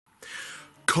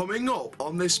Coming up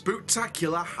on this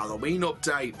spooktacular Halloween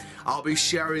update, I'll be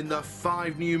sharing the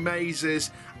 5 new mazes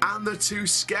and the 2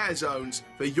 scare zones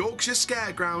for Yorkshire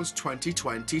Scaregrounds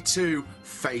 2022.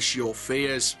 Face your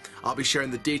fears. I'll be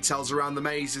sharing the details around the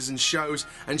mazes and shows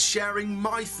and sharing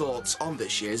my thoughts on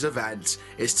this year's event.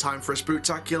 It's time for a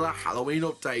spooktacular Halloween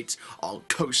update on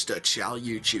Coaster Chall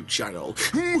YouTube channel.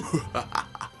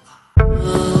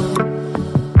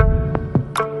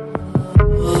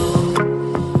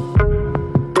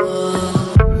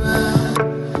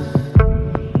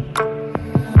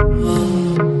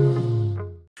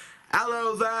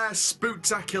 Hello there,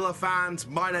 spooktacular fans.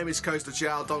 My name is Coaster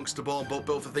Chall, Donkster born but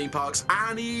built for theme parks,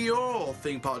 and your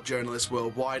theme park journalist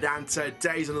worldwide. And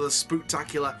today's another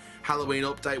spooktacular Halloween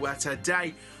update where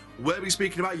today we'll be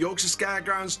speaking about Yorkshire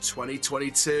Scaregrounds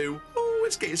 2022. Oh,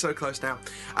 it's getting so close now.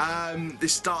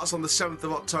 This starts on the 7th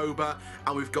of October,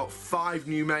 and we've got 5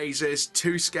 new mazes,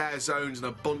 2 scare zones, and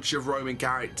a bunch of roaming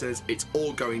characters. It's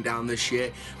all going down this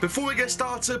year. Before we get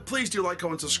started, please do like,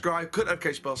 comment, subscribe, click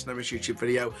notification bell to never miss a YouTube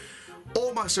video.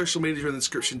 All my social media are in the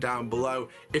description down below.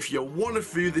 If you want to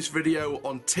view this video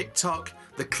on TikTok,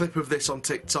 the clip of this on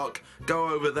TikTok, go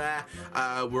over there.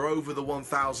 We're over the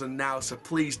 1,000 now, so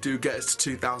please do get us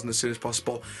to 2,000 as soon as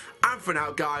possible. And for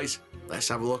now, guys, let's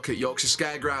have a look at Yorkshire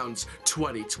Scaregrounds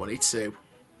 2022.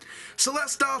 So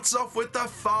let's start off with the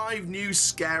 5 new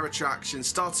scare attractions,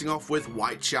 starting off with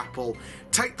Whitechapel.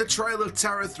 Take the Trail of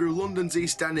Terror through London's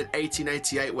East End in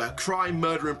 1888, where crime,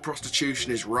 murder and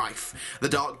prostitution is rife. The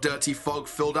dark, dirty,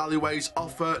 fog-filled alleyways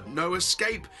offer no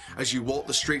escape as you walk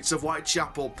the streets of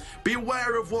Whitechapel. Be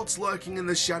aware of what's lurking in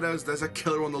the shadows. There's a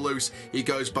killer on the loose. He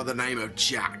goes by the name of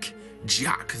Jack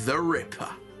the Ripper.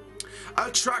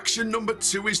 Attraction number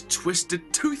 2 is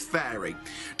Twisted Tooth Fairy.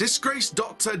 Disgraced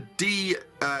Dr.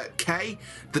 D.K.,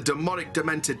 the demonic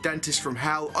demented dentist from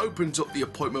hell, opens up the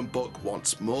appointment book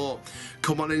once more.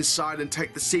 Come on inside and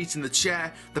take the seat in the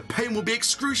chair. The pain will be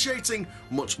excruciating,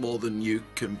 much more than you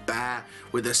can bear.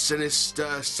 With a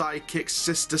sinister psychic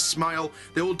sister smile,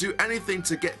 they will do anything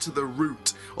to get to the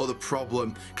root or the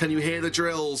problem. Can you hear the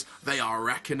drills? They are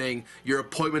reckoning. Your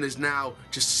appointment is now.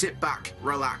 Just sit back,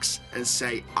 relax, and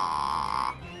say, ah.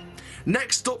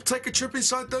 Next up, take a trip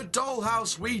inside the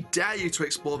dollhouse. We dare you to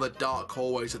explore the dark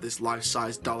hallways of this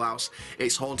life-size dollhouse.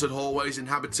 It's haunted hallways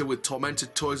inhabited with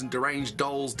tormented toys and deranged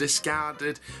dolls,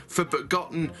 discarded,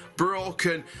 forgotten,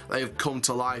 broken. They have come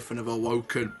to life and have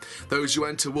awoken. Those who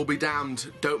enter will be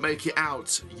damned. Don't make it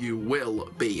out, you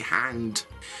will be hanged.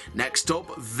 Next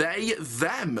up, they,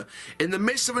 them. In the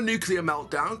midst of a nuclear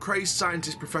meltdown, crazed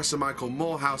scientist Professor Michael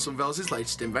Morehouse unveils his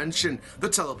latest invention, the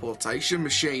teleportation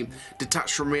machine.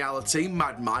 Detached from reality,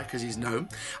 Mad Mike, as he's known,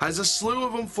 has a slew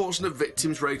of unfortunate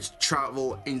victims ready to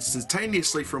travel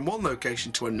instantaneously from one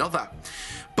location to another.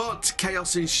 But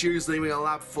chaos ensues, leaving a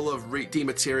lab full of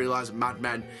dematerialized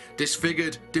madmen,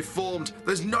 disfigured, deformed.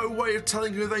 There's no way of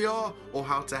telling who they are or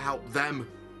how to help them.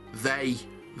 They,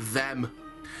 them.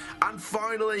 And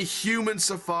finally, Human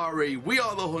Safari. We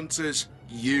are the hunters,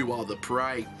 you are the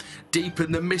prey. Deep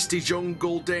in the misty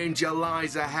jungle, danger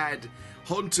lies ahead.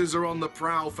 Hunters are on the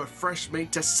prowl for fresh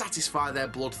meat to satisfy their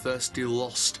bloodthirsty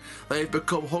lust. They have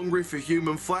become hungry for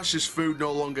human flesh as food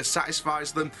no longer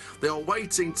satisfies them. They are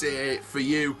waiting for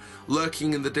you,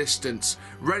 lurking in the distance,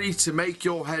 ready to make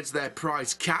your heads their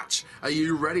prize catch. Are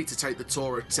you ready to take the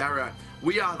tour of terror?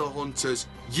 We are the hunters,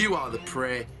 you are the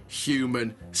prey.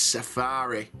 Human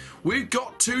Safari. We've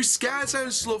got 2 scare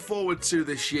zones to look forward to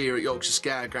this year at Yorkshire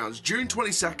Scaregrounds. June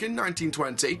 22nd,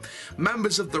 1920,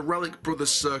 members of the Relic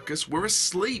Brothers Circus were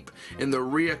asleep in the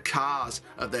rear cars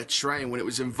of their train when it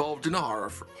was involved in a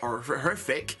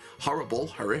horrific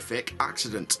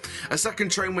accident. A second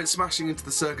train went smashing into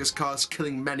the circus cars,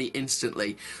 killing many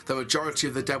instantly. The majority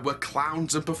of the dead were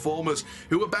clowns and performers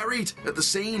who were buried at the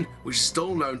scene, which is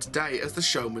still known today as the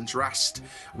Showman's Rest.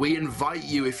 We invite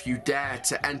you, if you dare,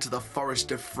 to enter the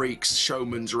Forest of Freaks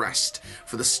Showman's Rest,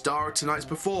 for the star of tonight's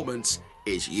performance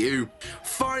is you.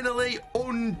 Finally,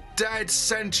 Undead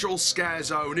Central Scare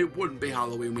Zone. It wouldn't be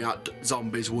Halloween without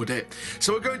zombies, would it?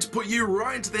 So we're going to put you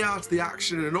right into the heart of the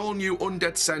action in an all-new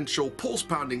Undead Central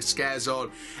pulse-pounding scare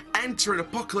zone. Enter an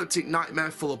apocalyptic nightmare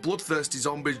full of bloodthirsty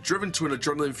zombies driven to an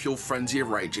adrenaline-fueled frenzy of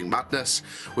raging madness.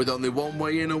 With only one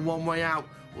way in and one way out,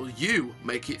 will you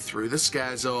make it through the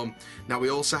scare zone? Now, we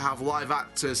also have live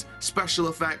actors, special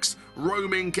effects,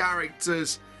 roaming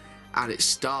characters, and it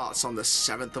starts on the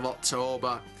 7th of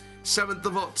October. 7th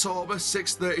of October,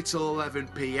 6:30 till 11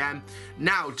 PM.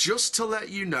 Now, just to let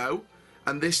you know,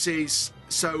 and this is,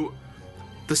 so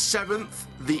the 7th,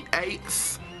 the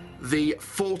 8th, the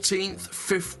 14th,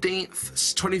 15th,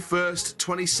 21st,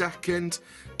 22nd,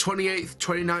 28th,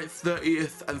 29th,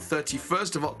 30th and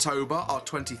 31st of October are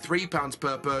 £23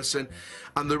 per person,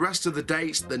 and the rest of the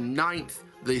dates, the 9th,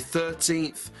 the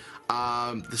 13th,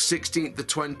 the 16th, the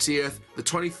 20th, the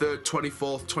 23rd,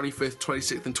 24th, 25th,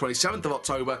 26th and 27th of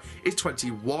October is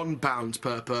 £21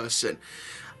 per person.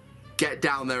 Get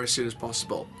down there as soon as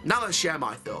possible. Now let's share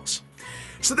my thoughts.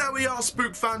 So there we are,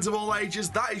 spook fans of all ages.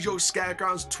 That is Yorkshire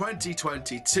Scaregrounds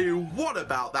 2022. What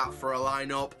about that for a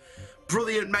lineup?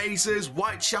 Brilliant mazes.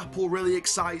 Whitechapel really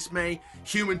excites me.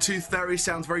 Human Tooth Fairy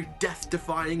sounds very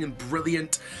death-defying and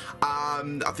brilliant.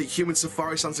 I think Human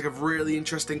Safari sounds like a really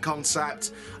interesting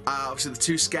concept. Obviously the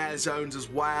 2 scare zones as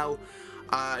well.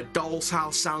 Doll's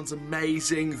House sounds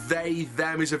amazing. They,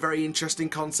 them is a very interesting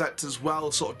concept as well.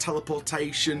 Sort of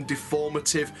teleportation,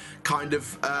 deformative kind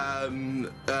of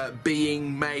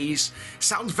being maze.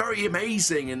 Sounds very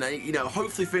amazing, and you know,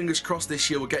 hopefully, fingers crossed, this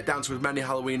year we'll get down to as many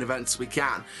Halloween events as we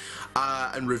can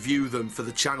and review them for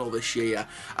the channel this year.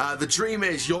 The dream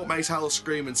is York Maze,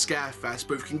 Hallowscream, and Scarefest,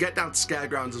 but if we can get down to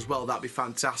Scaregrounds as well, that'd be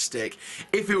fantastic.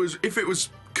 If it was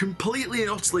completely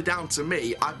and utterly down to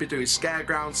me, I'd be doing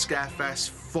Scaregrounds,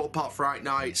 Scarefest, 4-part Fright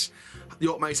Nights,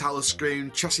 York Maze,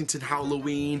 Hallowscream, Chessington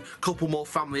Halloween, a couple more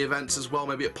family events as well,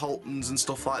 maybe at Polton's and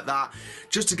stuff like that,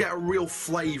 just to get a real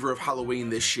flavour of Halloween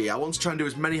this year. I want to try and do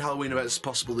as many Halloween events as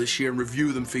possible this year and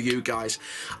review them for you guys.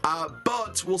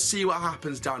 But we'll see what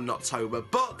happens down in October.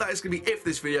 But that is going to be it for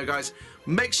this video, guys.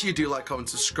 Make sure you do like, comment,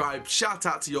 subscribe. Shout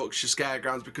out to Yorkshire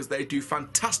Scaregrounds because they do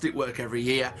fantastic work every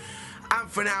year. And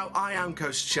for now, I am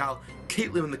Coaster Chall.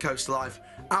 Keep living the coaster life.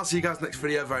 I'll see you guys next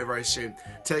video very, very soon.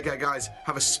 Take care, guys.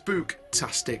 Have a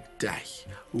spook-tastic day.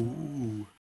 Ooh.